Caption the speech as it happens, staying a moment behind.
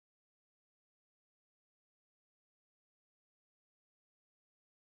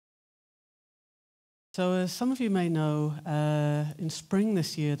So as some of you may know, in spring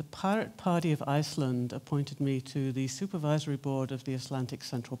this year, the Pirate Party of Iceland appointed me to the supervisory board of the Icelandic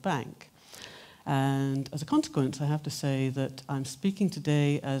Central Bank. And as a consequence, I have to say that I'm speaking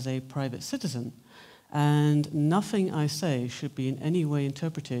today as a private citizen, and nothing I say should be in any way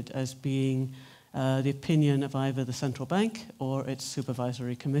interpreted as being the opinion of either the central bank or its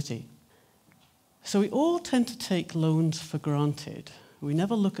supervisory committee. So we all tend to take loans for granted. We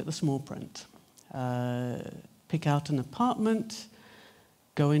never look at the small print. Pick out an apartment,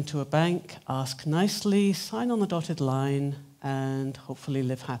 go into a bank, ask nicely, sign on the dotted line, and hopefully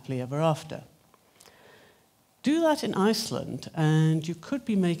live happily ever after. Do that in Iceland, and you could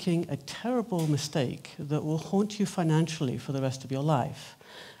be making a terrible mistake that will haunt you financially for the rest of your life.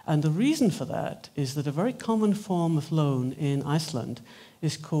 And the reason for that is that a very common form of loan in Iceland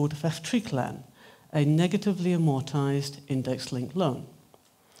is called TEDxReykjavik, a negatively amortized index-linked loan.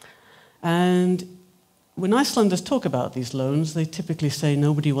 And when Icelanders talk about these loans, they typically say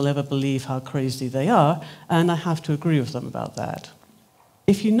nobody will ever believe how crazy they are, and I have to agree with them about that.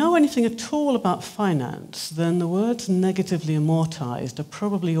 If you know anything at all about finance, then the words negatively amortized are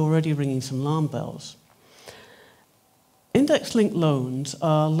probably already ringing some alarm bells. Index-linked loans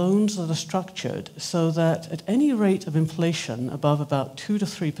are loans that are structured so that at any rate of inflation above about 2 to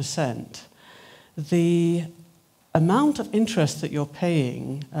 3%, the amount of interest that you're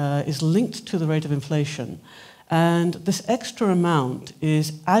paying is linked to the rate of inflation, and this extra amount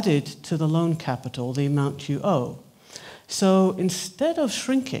is added to the loan capital, the amount you owe. So instead of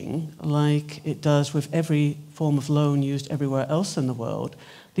shrinking, like it does with every form of loan used everywhere else in the world,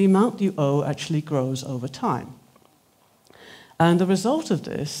 the amount you owe actually grows over time. And the result of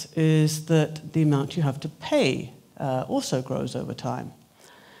this is that the amount you have to pay also grows over time.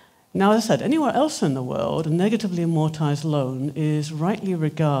 Now, as I said, anywhere else in the world, a negatively amortized loan is rightly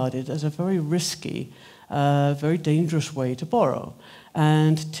regarded as a very risky, very dangerous way to borrow.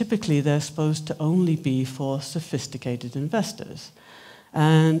 And typically, they're supposed to only be for sophisticated investors.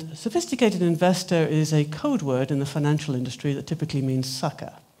 And sophisticated investor is a code word in the financial industry that typically means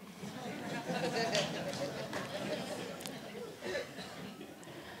sucker.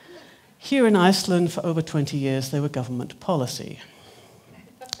 Here in Iceland, for over 20 years, they were government policy.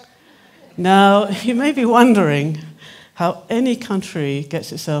 Now, you may be wondering how any country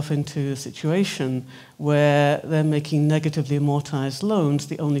gets itself into a situation where they're making negatively amortized loans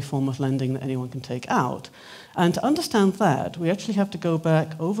the only form of lending that anyone can take out. And to understand that, we actually have to go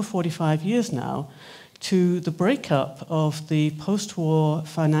back over 45 years now to the breakup of the post-war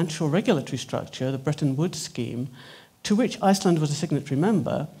financial regulatory structure, the Bretton Woods scheme, to which Iceland was a signatory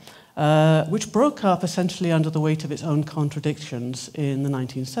member, which broke up essentially under the weight of its own contradictions in the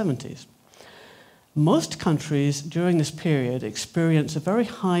 1970s. Most countries during this period experience a very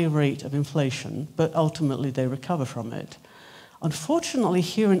high rate of inflation, but ultimately they recover from it. Unfortunately,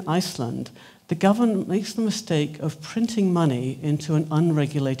 here in Iceland, the government makes the mistake of printing money into an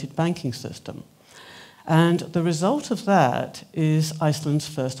unregulated banking system. And the result of that is Iceland's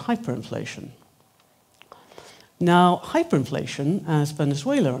first hyperinflation. Now, hyperinflation, as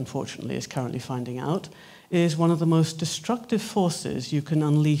Venezuela unfortunately is currently finding out, is one of the most destructive forces you can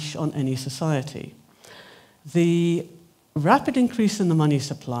unleash on any society. The rapid increase in the money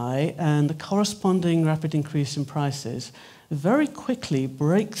supply and the corresponding rapid increase in prices very quickly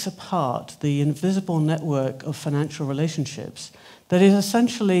breaks apart the invisible network of financial relationships that is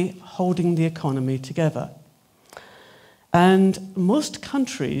essentially holding the economy together. And most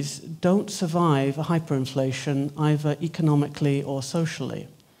countries don't survive a hyperinflation either economically or socially.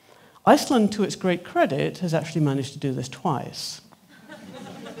 Iceland, to its great credit, has actually managed to do this twice.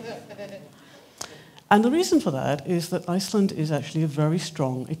 And the reason for that is that Iceland is actually a very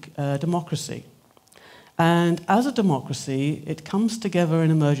strong democracy. And as a democracy, it comes together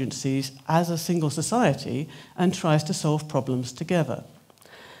in emergencies as a single society and tries to solve problems together.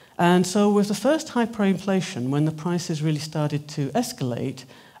 And so with the first hyperinflation, when the prices really started to escalate,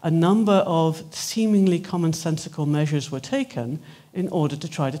 a number of seemingly commonsensical measures were taken in order to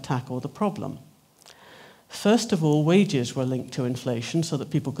try to tackle the problem. First of all, wages were linked to inflation so that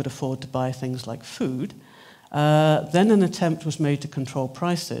people could afford to buy things like food. Then an attempt was made to control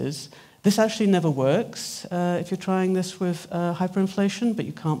prices. This actually never works if you're trying this with hyperinflation, but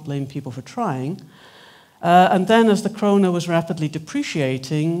you can't blame people for trying. And then as the krona was rapidly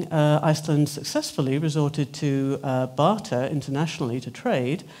depreciating, Iceland successfully resorted to barter internationally to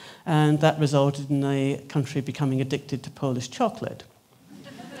trade, and that resulted in the country becoming addicted to Polish chocolate.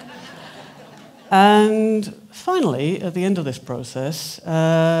 And finally, at the end of this process,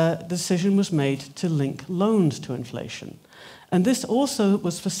 the decision was made to link loans to inflation. And this also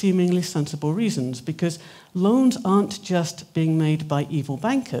was for seemingly sensible reasons, because loans aren't just being made by evil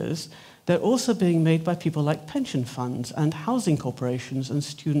bankers, they're also being made by people like pension funds and housing corporations and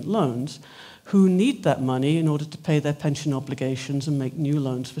student loans who need that money in order to pay their pension obligations and make new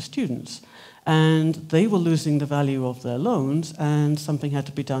loans for students. And they were losing the value of their loans, and something had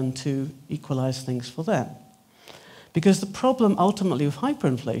to be done to equalize things for them. Because the problem ultimately with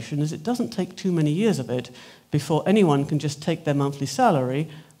hyperinflation is it doesn't take too many years of it before anyone can just take their monthly salary,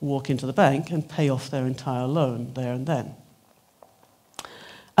 walk into the bank, and pay off their entire loan there and then.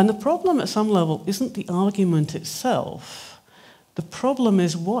 And the problem at some level isn't the argument itself. The problem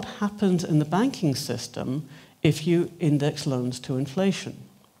is what happens in the banking system if you index loans to inflation.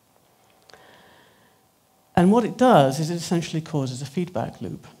 And what it does is it essentially causes a feedback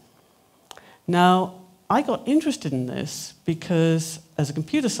loop. Now, I got interested in this because, as a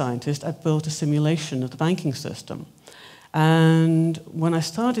computer scientist, I built a simulation of the banking system. And when I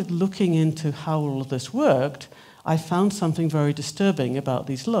started looking into how all of this worked, I found something very disturbing about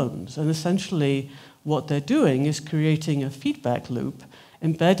these loans. And essentially, what they're doing is creating a feedback loop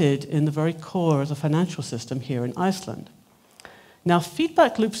embedded in the very core of the financial system here in Iceland. Now,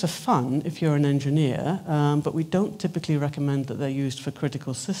 feedback loops are fun if you're an engineer, but we don't typically recommend that they're used for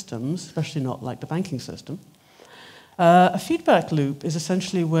critical systems, especially not like the banking system. A feedback loop is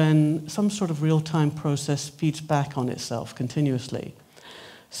essentially when some sort of real-time process feeds back on itself continuously.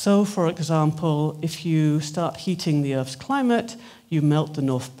 So, for example, if you start heating the Earth's climate, you melt the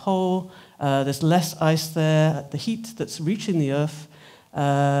North Pole, there's less ice there, the heat that's reaching the Earth,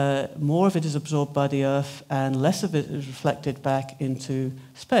 more of it is absorbed by the Earth and less of it is reflected back into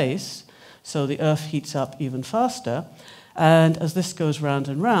space, so the Earth heats up even faster. And as this goes round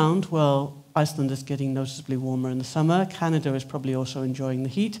and round, well, Iceland is getting noticeably warmer in the summer, Canada is probably also enjoying the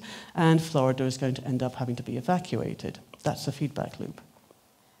heat, and Florida is going to end up having to be evacuated. That's the feedback loop.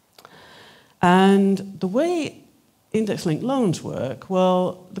 And the way index-linked loans work,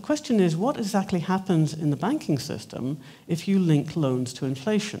 well, the question is what exactly happens in the banking system if you link loans to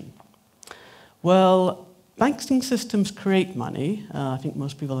inflation? Well, banking systems create money. I think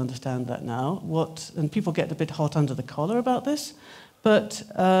most people understand that now. And people get a bit hot under the collar about this, but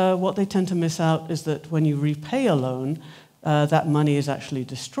what they tend to miss out is that when you repay a loan, that money is actually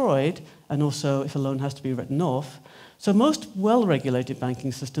destroyed, and also if a loan has to be written off. So most well-regulated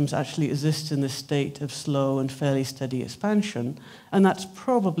banking systems actually exist in this state of slow and fairly steady expansion, and that's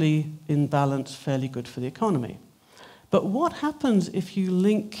probably, in balance, fairly good for the economy. But what happens if you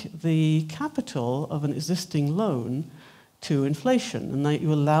link the capital of an existing loan to inflation, and that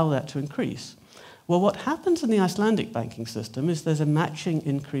you allow that to increase? Well, what happens in the Icelandic banking system is there's a matching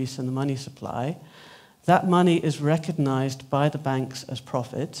increase in the money supply. That money is recognized by the banks as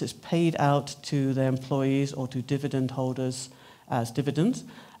profits. It's paid out to their employees or to dividend holders as dividends.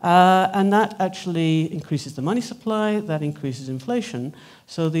 And that actually increases the money supply, that increases inflation.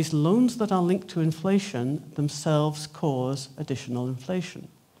 So these loans that are linked to inflation themselves cause additional inflation.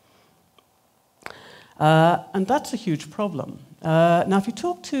 And that's a huge problem. Now, if you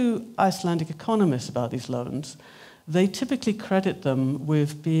talk to Icelandic economists about these loans, they typically credit them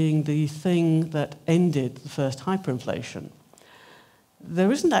with being the thing that ended the first hyperinflation.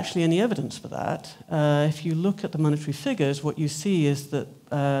 There isn't actually any evidence for that. If you look at the monetary figures, what you see is that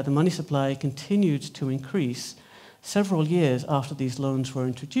the money supply continued to increase several years after these loans were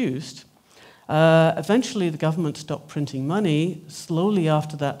introduced. Eventually, the government stopped printing money. Slowly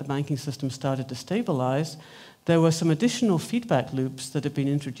after that, the banking system started to stabilize. There were some additional feedback loops that had been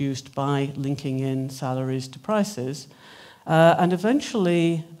introduced by linking in salaries to prices. And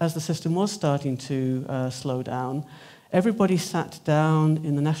eventually, as the system was starting to slow down, everybody sat down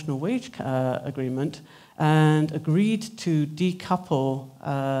in the national wage agreement and agreed to decouple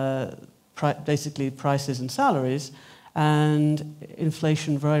basically prices and salaries, and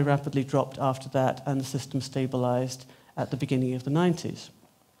inflation very rapidly dropped after that, and the system stabilized at the beginning of the 90s.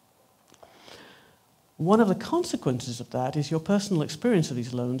 One of the consequences of that is your personal experience of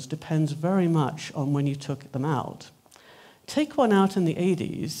these loans depends very much on when you took them out. Take one out in the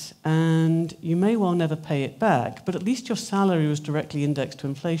 80s, and you may well never pay it back, but at least your salary was directly indexed to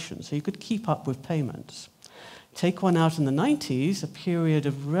inflation, so you could keep up with payments. Take one out in the 90s, a period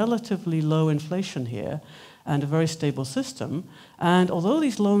of relatively low inflation here, and a very stable system, and although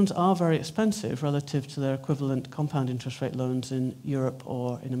these loans are very expensive relative to their equivalent compound interest rate loans in Europe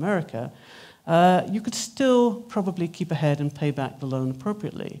or in America, you could still probably keep ahead and pay back the loan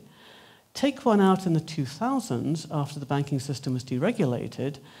appropriately. Take one out in the 2000s after the banking system was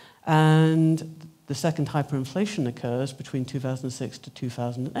deregulated, and the second hyperinflation occurs between 2006 to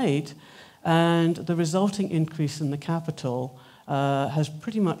 2008, and the resulting increase in the capital has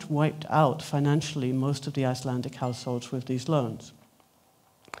pretty much wiped out financially most of the Icelandic households with these loans.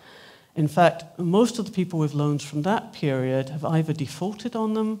 In fact, most of the people with loans from that period have either defaulted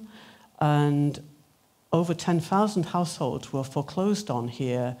on them, and over 10,000 households were foreclosed on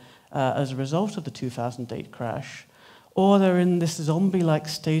here as a result of the 2008 crash, or they're in this zombie-like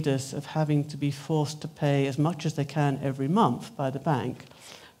status of having to be forced to pay as much as they can every month by the bank,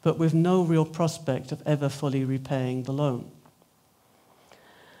 but with no real prospect of ever fully repaying the loan.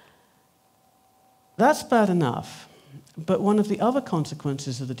 That's bad enough, but one of the other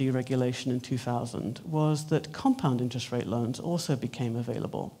consequences of the deregulation in 2000 was that compound interest rate loans also became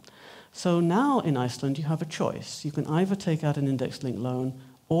available. So now in Iceland you have a choice. You can either take out an index-linked loan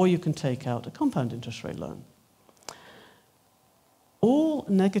or you can take out a compound interest rate loan. All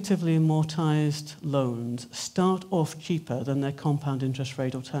negatively amortized loans start off cheaper than their compound interest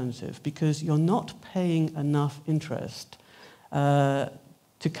rate alternative because you're not paying enough interest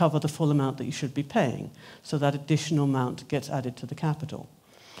to cover the full amount that you should be paying, so that additional amount gets added to the capital.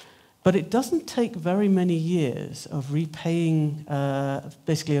 But it doesn't take very many years of repaying,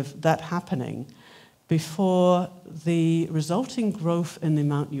 basically of that happening, before the resulting growth in the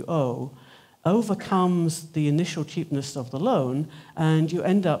amount you owe overcomes the initial cheapness of the loan, and you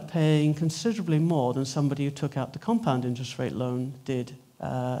end up paying considerably more than somebody who took out the compound interest rate loan did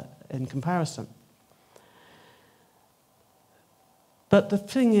in comparison. But the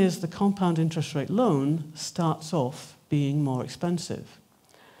thing is, the compound interest rate loan starts off being more expensive.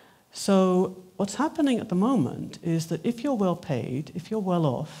 So what's happening at the moment is that if you're well paid, if you're well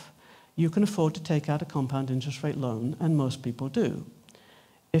off, you can afford to take out a compound interest rate loan, and most people do.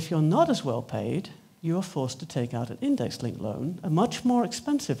 If you're not as well paid, you are forced to take out an index-linked loan, a much more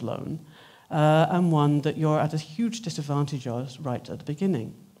expensive loan, and one that you're at a huge disadvantage of right at the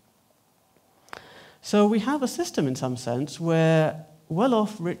beginning. So we have a system in some sense where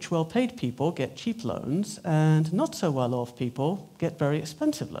well-off, rich, well-paid people get cheap loans, and not so well-off people get very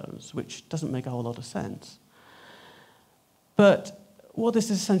expensive loans, which doesn't make a whole lot of sense. But what this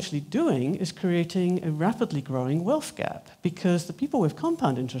is essentially doing is creating a rapidly growing wealth gap, because the people with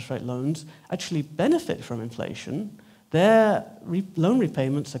compound interest rate loans actually benefit from inflation. Their loan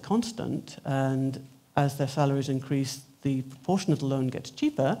repayments are constant, and as their salaries increase, the proportion of the loan gets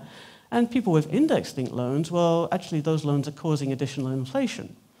cheaper. And people with index-linked loans, well, actually those loans are causing additional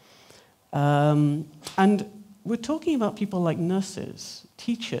inflation. And we're talking about people like nurses,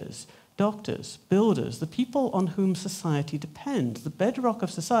 teachers, doctors, builders, the people on whom society depends, the bedrock of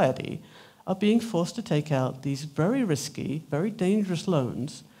society, are being forced to take out these very risky, very dangerous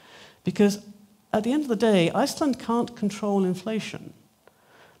loans, because at the end of the day, Iceland can't control inflation.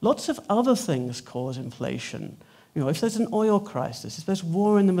 Lots of other things cause inflation. You know, if there's an oil crisis, if there's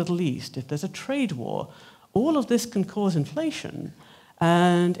war in the Middle East, if there's a trade war, all of this can cause inflation,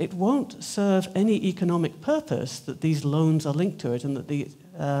 and it won't serve any economic purpose that these loans are linked to it and that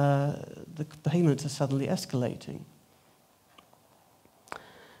the payments are suddenly escalating.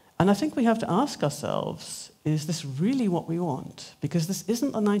 And I think we have to ask ourselves, is this really what we want? Because this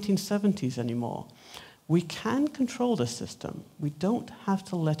isn't the 1970s anymore. We can control this system. We don't have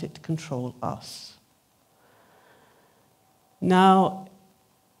to let it control us. Now,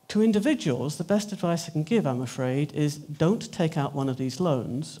 to individuals, the best advice I can give, I'm afraid, is don't take out one of these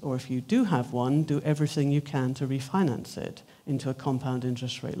loans, or if you do have one, do everything you can to refinance it into a compound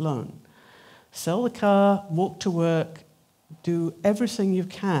interest rate loan. Sell the car, walk to work, do everything you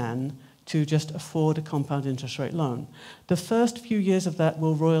can to just afford a compound interest rate loan. The first few years of that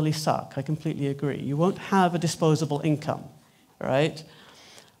will royally suck, I completely agree. You won't have a disposable income, right?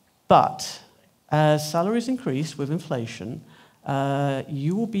 But as salaries increase with inflation,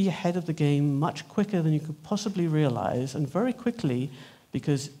 you will be ahead of the game much quicker than you could possibly realize, and very quickly,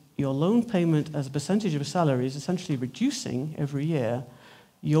 because your loan payment as a percentage of your salary is essentially reducing every year,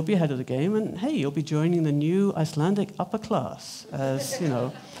 you'll be ahead of the game, and hey, you'll be joining the new Icelandic upper class, as you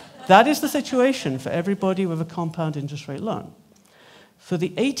know. That is the situation for everybody with a compound interest rate loan. For the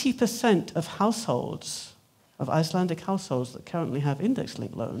 80% of households, of Icelandic households that currently have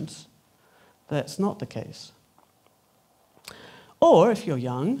index-linked loans, that's not the case. Or, if you're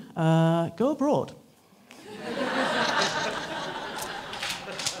young, go abroad.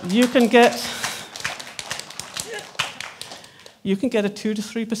 You can get a 2 to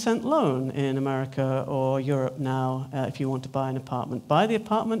 3% loan in America or Europe now if you want to buy an apartment. Buy the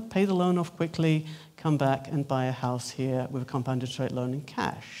apartment, pay the loan off quickly, come back and buy a house here with a compound interest rate loan in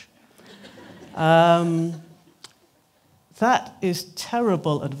cash. That is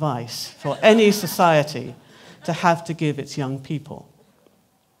terrible advice for any society to have to give its young people.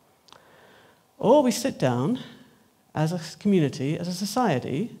 Or we sit down as a community, as a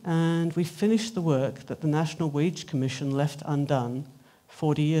society, and we finish the work that the National Wage Commission left undone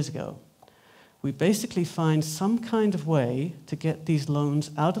 40 years ago. We basically find some kind of way to get these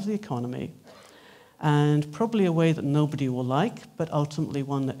loans out of the economy, and probably a way that nobody will like, but ultimately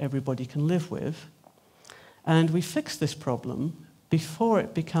one that everybody can live with. And we fix this problem before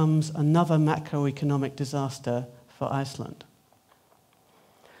it becomes another macroeconomic disaster for Iceland.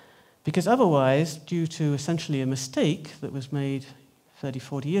 Because otherwise, due to essentially a mistake that was made 30,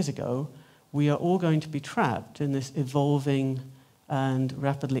 40 years ago, we are all going to be trapped in this evolving and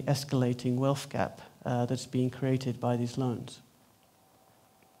rapidly escalating wealth gap that's being created by these loans.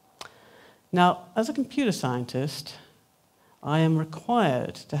 Now, as a computer scientist, I am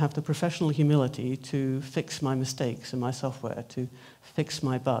required to have the professional humility to fix my mistakes in my software, to fix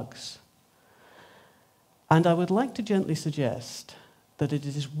my bugs. And I would like to gently suggest that it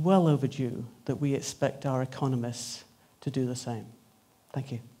is well overdue that we expect our economists to do the same.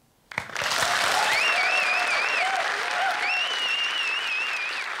 Thank you.